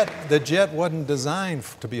jet wasn't designed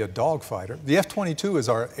to be a dogfighter. The F-22 is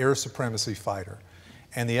our air supremacy fighter.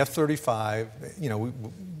 And the F-35, you know,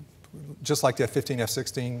 just like the F-15,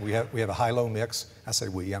 F-16, we have a high-low mix. I say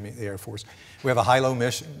we, I mean the Air Force. We have a high-low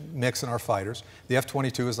mix in our fighters. The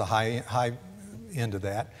F-22 is the high end of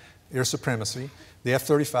that, air supremacy. The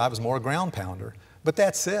F-35 is more a ground pounder. But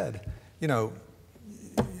that said, you know,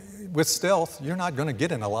 with stealth, you're not going to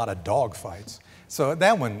get in a lot of dogfights. So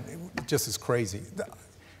that one just is crazy.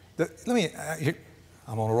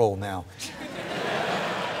 I'm on a roll now.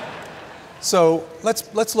 So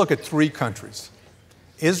let's look at three countries: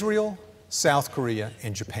 Israel, South Korea,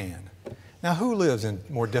 and Japan. Now, who lives in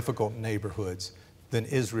more difficult neighborhoods than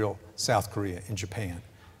Israel, South Korea, in Japan?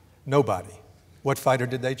 Nobody. What fighter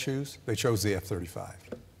did they choose? They chose the F-35.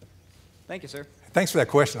 Thank you, sir. Thanks for that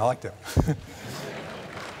question. I like that.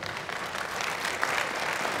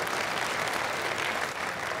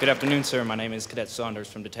 Good afternoon, sir. My name is Cadet Saunders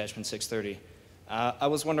from Detachment 630. I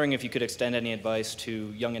was wondering if you could extend any advice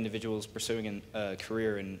to young individuals pursuing a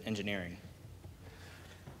career in engineering.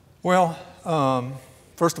 Well,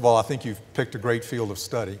 first of all, I think you've picked a great field of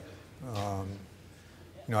study. You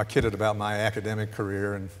know, I kidded about my academic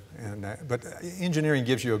career, but engineering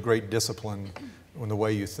gives you a great discipline in the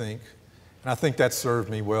way you think. And I think that served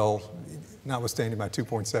me well, notwithstanding my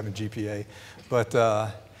 2.7 GPA. But,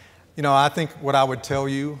 you know, I think what I would tell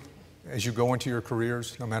you as you go into your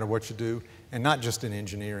careers, no matter what you do, and not just in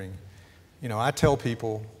engineering, you know, I tell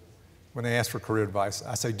people when they ask for career advice,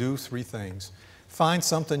 I say do 3 things. Find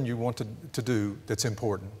something you want to do that's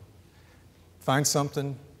important. Find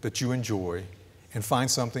something that you enjoy, and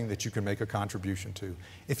find something that you can make a contribution to.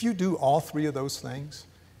 If you do all 3 of those things,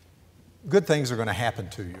 good things are going to happen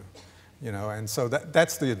to you. You know, and so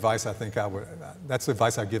that's the advice I think that's the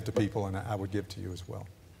advice I give to people, and I would give to you as well.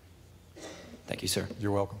 Thank you, sir.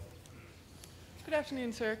 You're welcome. Good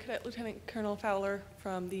afternoon, sir. Cadet Lieutenant Colonel Fowler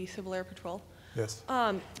from the Civil Air Patrol. Yes.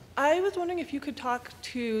 I was wondering if you could talk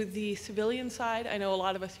to the civilian side. I know a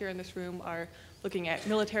lot of us here in this room are looking at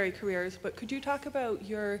military careers, but could you talk about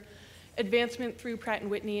your advancement through Pratt &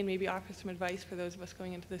 Whitney and maybe offer some advice for those of us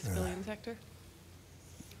going into the civilian sector?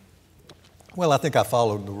 Well, I think I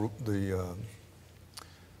followed the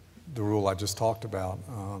rule I just talked about.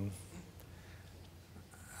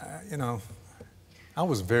 You know, I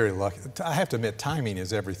was very lucky. I have to admit, timing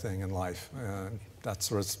is everything in life.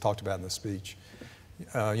 That's what I talked about in the speech.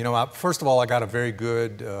 You know, first of all, I got a very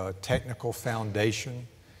good technical foundation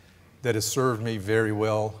that has served me very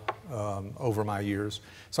well over my years.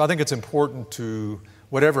 So I think it's important to,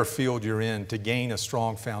 whatever field you're in, to gain a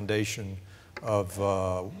strong foundation of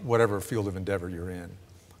whatever field of endeavor you're in.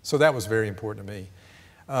 So that was very important to me.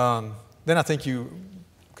 Then I think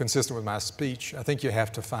consistent with my speech, I think you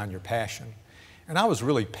have to find your passion. And I was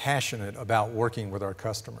really passionate about working with our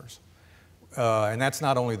customers. And that's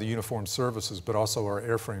not only the uniformed services, but also our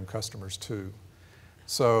airframe customers too.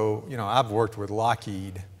 So, you know, I've worked with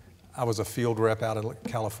Lockheed. I was a field rep out of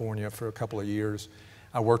California for a couple of years.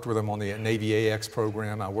 I worked with them on the Navy AX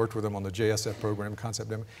program. I worked with them on the JSF program,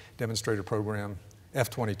 Concept Demonstrator program,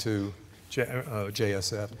 F-22,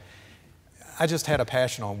 JSF. I just had a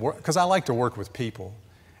passion on work, because I like to work with people.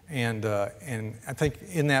 And I think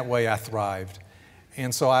in that way I thrived.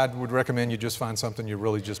 And so I would recommend you just find something you're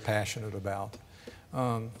really just passionate about.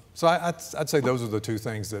 So I'd say those are the 2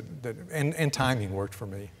 things and timing worked for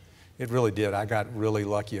me. It really did. I got really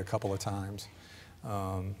lucky a couple of times.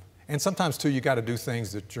 And sometimes too, you got to do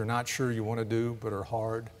things that you're not sure you want to do, but are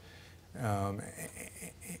hard.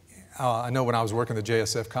 I know when I was working the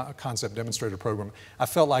JSF Concept Demonstrator program, I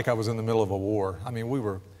felt like I was in the middle of a war. I mean,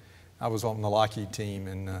 I was on the Lockheed team,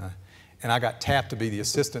 and I got tapped to be the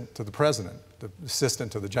assistant to the president, the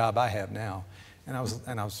assistant to the job I have now. And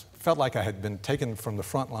I felt like I had been taken from the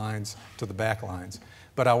front lines to the back lines.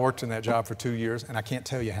 But I worked in that job for 2 years, and I can't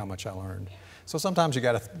tell you how much I learned. So sometimes you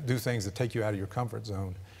got to do things that take you out of your comfort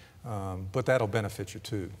zone, but that'll benefit you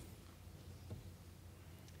too.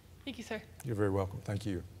 Thank you, sir. You're very welcome. Thank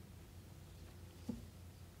you.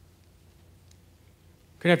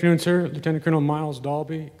 Good afternoon, sir. Lieutenant Colonel Miles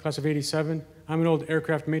Dalby, class of '87. I'm an old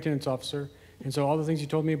aircraft maintenance officer, and so all the things you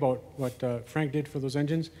told me about what Frank did for those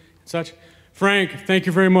engines and such, Frank, thank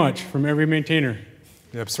you very much from every maintainer.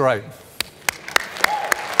 That's right.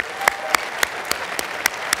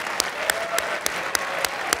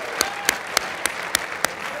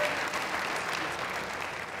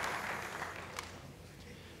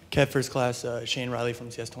 Cadet First Class Shane Riley from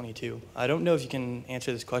CS22. I don't know if you can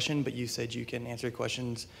answer this question, but you said you can answer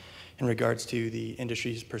questions in regards to the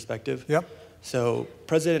industry's perspective. Yep. So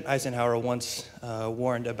President Eisenhower once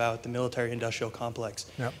warned about the military-industrial complex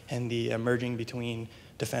and the merging between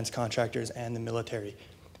defense contractors and the military.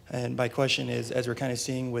 And my question is, as we're kind of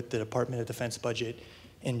seeing with the Department of Defense budget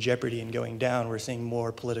in jeopardy and going down, we're seeing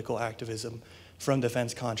more political activism from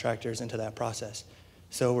defense contractors into that process.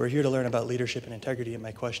 So we're here to learn about leadership and integrity, and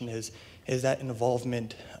my question is that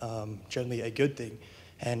involvement generally a good thing?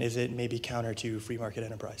 And is it maybe counter to free market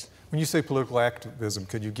enterprise? When you say political activism,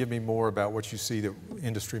 could you give me more about what you see the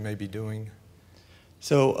industry may be doing?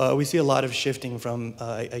 So we see a lot of shifting from,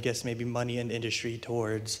 I guess, maybe money in industry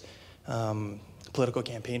towards political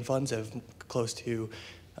campaign funds have close to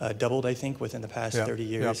doubled, I think, within the past 30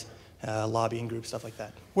 years. Lobbying groups, stuff like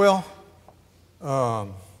that. Well, I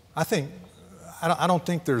don't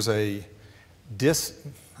think there's a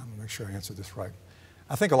make sure I answer this right.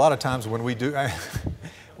 I think a lot of times when we do, I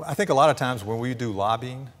think a lot of times when we do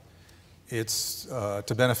lobbying, it's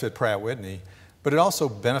to benefit Pratt Whitney, but it also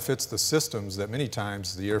benefits the systems that many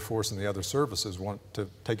times the Air Force and the other services want to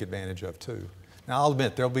take advantage of too. Now I'll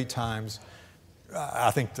admit there'll be times,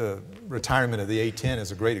 I think the retirement of the A-10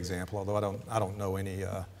 is a great example, although I don't know any,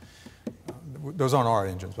 those aren't our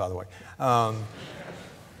engines, by the way.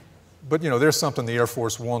 But you know, there's something the Air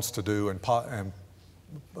Force wants to do, and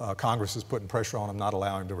Congress is putting pressure on them, not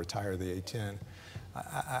allowing them to retire the A-10.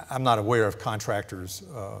 I'm not aware of contractors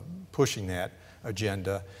pushing that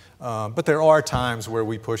agenda, but there are times where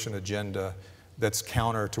we push an agenda that's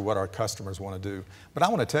counter to what our customers want to do. But I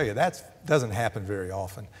want to tell you, that doesn't happen very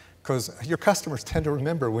often, because your customers tend to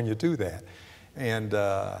remember when you do that. And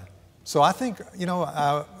so I think, you know,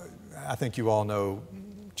 I think you all know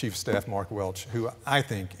Chief of Staff Mark Welch, who I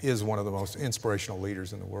think is one of the most inspirational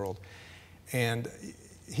leaders in the world. And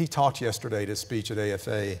he talked yesterday at his speech at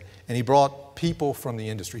AFA, and he brought people from the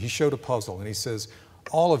industry. He showed a puzzle, and he says,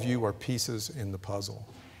 all of you are pieces in the puzzle.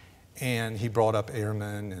 And he brought up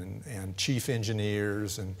airmen and chief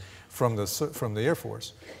engineers and from the Air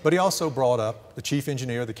Force. But he also brought up the chief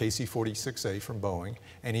engineer of the KC-46A from Boeing,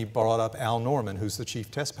 and he brought up Al Norman, who's the chief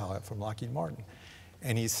test pilot from Lockheed Martin.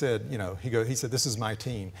 And he said, you know, he said, this is my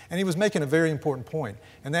team. And he was making a very important point,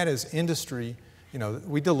 and that is industry, you know,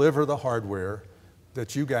 we deliver the hardware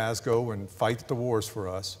that you guys go and fight the wars for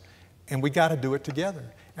us, and we got to do it together.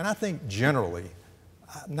 And I think generally,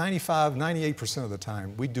 95, 98% of the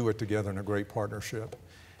time, we do it together in a great partnership.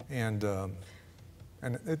 And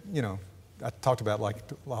it, you know, I talked about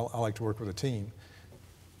I like to work with a team.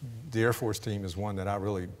 The Air Force team is one that I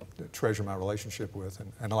really treasure my relationship with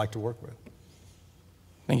and I like to work with.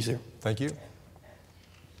 Thank you, sir. Thank you.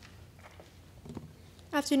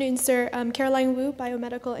 Afternoon, sir. Caroline Wu,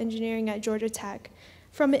 Biomedical Engineering at Georgia Tech.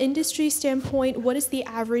 From an industry standpoint, what is the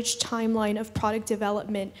average timeline of product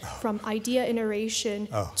development from idea iteration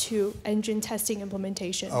to engine testing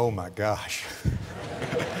implementation? Oh my gosh.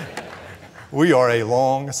 We are a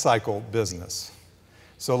long cycle business.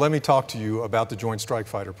 So let me talk to you about the Joint Strike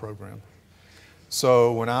Fighter program.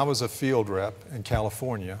 So when I was a field rep in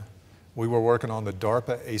California, we were working on the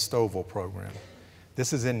DARPA ASTOVL program.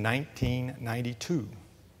 This is in 1992.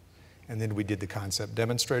 And then we did the concept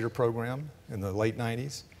demonstrator program in the late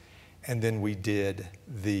 90s. And then we did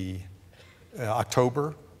the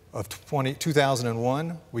October of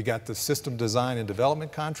 2001, we got the system design and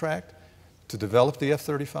development contract to develop the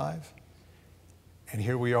F-35. And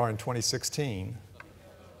here we are in 2016.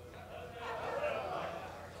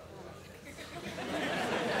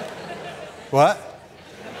 What?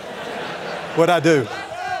 What'd I do?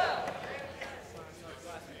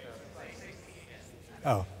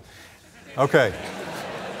 Oh, okay.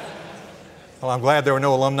 Well, I'm glad there were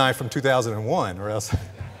no alumni from 2001, or else.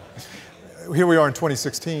 Here we are in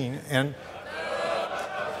 2016, and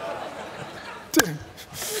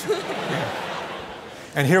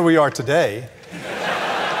here we are today.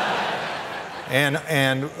 And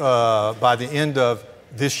by the end of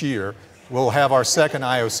this year, we'll have our second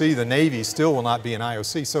IOC. The Navy still will not be an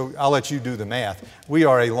IOC, so I'll let you do the math. We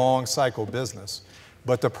are a long cycle business,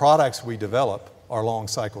 but the products we develop are long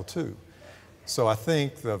cycle too. So I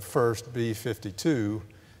think the first B-52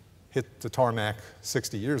 hit the tarmac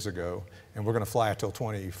 60 years ago, and we're going to fly until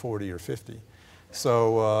 2040 or 50.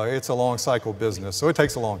 So it's a long cycle business, so it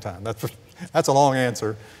takes a long time. That's a long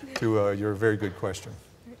answer to your very good question.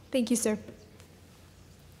 Thank you, sir.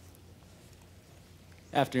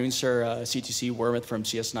 Afternoon, sir. CTC Wormuth from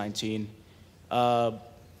CS19.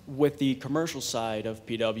 With the commercial side of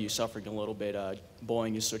PW suffering a little bit,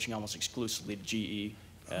 Boeing is switching almost exclusively to GE.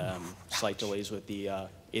 Slight delays with the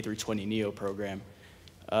A320neo program.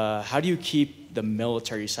 How do you keep the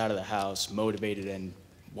military side of the house motivated and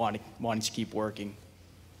wanting to keep working?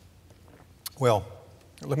 Well,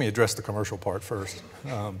 let me address the commercial part first.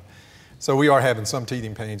 So we are having some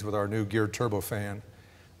teething pains with our new geared turbofan.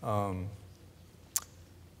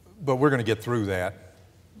 But we're going to get through that.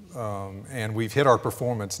 And we've hit our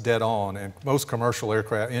performance dead on. And most commercial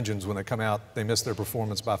aircraft engines, when they come out, they miss their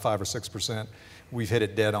performance by 5 or 6%. We've hit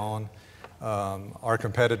it dead on. Our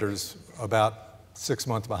competitors, about 6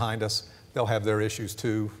 months behind us, they'll have their issues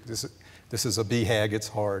too. This is a BHAG, it's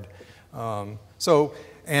hard.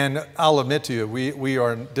 And I'll admit to you, we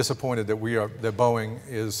are disappointed that that Boeing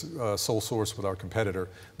is sole source with our competitor.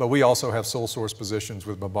 But we also have sole source positions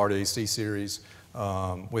with Bombardier C-Series,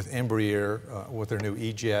 with Embraer, with their new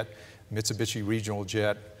E-Jet, Mitsubishi Regional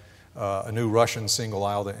Jet, a new Russian single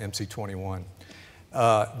aisle, the MC-21.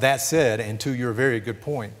 That said, and to your very good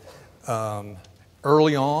point,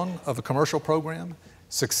 early on of a commercial program,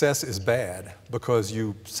 success is bad because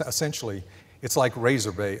you essentially, it's like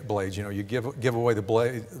razor blades. You know, you give away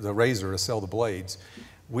the razor to sell the blades.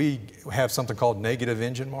 We have something called negative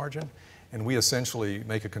engine margin, and we essentially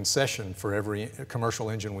make a concession for every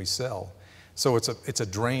commercial engine we sell. So it's a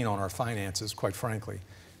drain on our finances, quite frankly.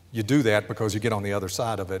 You do that because you get on the other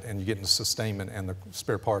side of it and you get into sustainment, and the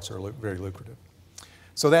spare parts are very lucrative.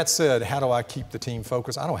 So that said, how do I keep the team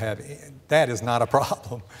focused? That is not a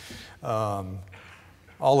problem.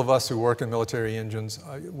 All of us who work in military engines,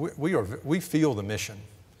 we feel the mission.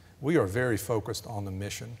 We are very focused on the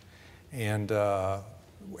mission and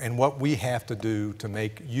what we have to do to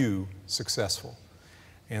make you successful.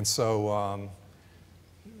 And so,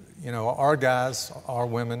 you know, our guys, our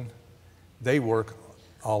women, they work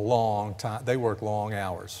a long time. They work long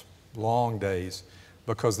hours, long days,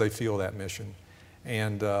 because they feel that mission.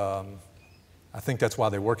 And I think that's why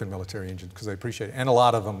they work in military engines, because they appreciate it. And a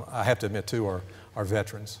lot of them, I have to admit too, are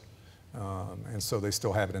veterans. And so they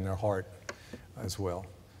still have it in their heart as well.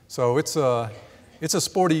 So it's a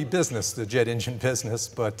sporty business, the jet engine business,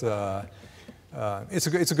 but it's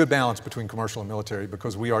a good balance between commercial and military,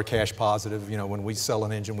 because we are cash positive. You know, when we sell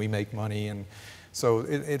an engine, we make money, and so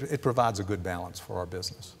it provides a good balance for our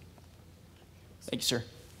business. Thank you, sir.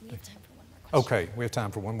 We have time for one more question. Okay, we have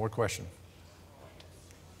time for one more question.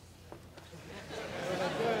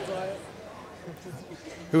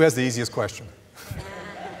 Who has the easiest question?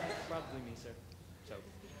 Probably me, sir.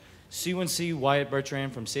 C1C Wyatt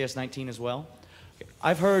Bertrand from CS19 as well.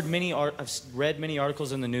 I've read many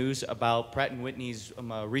articles in the news about Pratt & Whitney's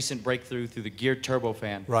recent breakthrough through the geared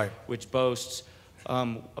turbofan, right, which boasts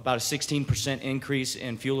about a 16% increase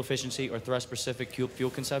in fuel efficiency or thrust-specific fuel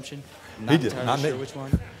consumption. I'm not entirely sure which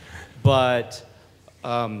one. But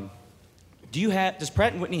does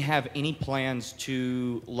Pratt & Whitney have any plans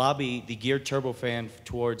to lobby the geared turbofan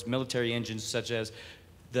towards military engines, such as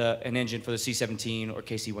an engine for the C-17 or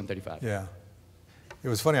KC-135? Yeah. It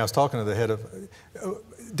was funny, I was talking to the head of,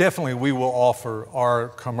 definitely we will offer our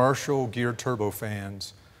commercial geared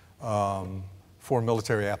turbofans for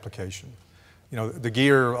military application. You know, the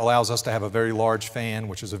gear allows us to have a very large fan,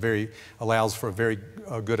 which is allows for a very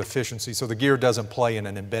good efficiency. So the gear doesn't play in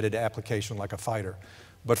an embedded application like a fighter.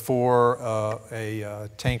 But for a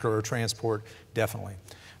tanker or transport, definitely.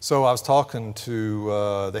 So I was talking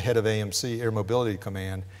to the head of AMC, Air Mobility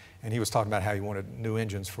Command, and he was talking about how he wanted new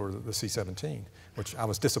engines for the C-17, which I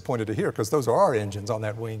was disappointed to hear, because those are our engines on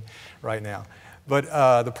that wing right now. But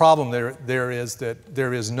the problem there is that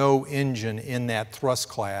there is no engine in that thrust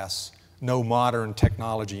class, no modern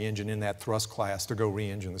technology engine in that thrust class to go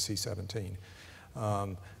re-engine the C-17.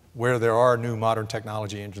 Where there are new modern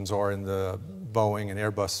technology engines are in the Boeing and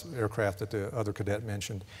Airbus aircraft that the other cadet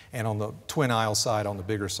mentioned, and on the twin aisle side, on the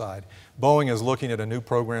bigger side. Boeing is looking at a new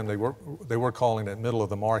program they were calling it middle of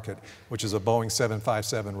the market, which is a Boeing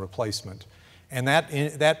 757 replacement. And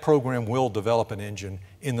that program will develop an engine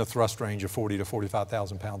in the thrust range of 40 to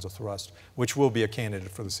 45,000 pounds of thrust, which will be a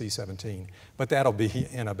candidate for the C-17. But that'll be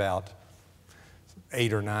in about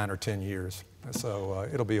 8 or 9 or 10 years. So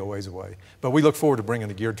it'll be a ways away. But we look forward to bringing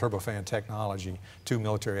the geared turbofan technology to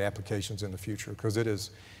military applications in the future, because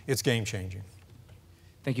it's game-changing.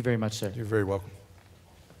 Thank you very much, sir. You're very welcome.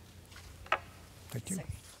 Thank you.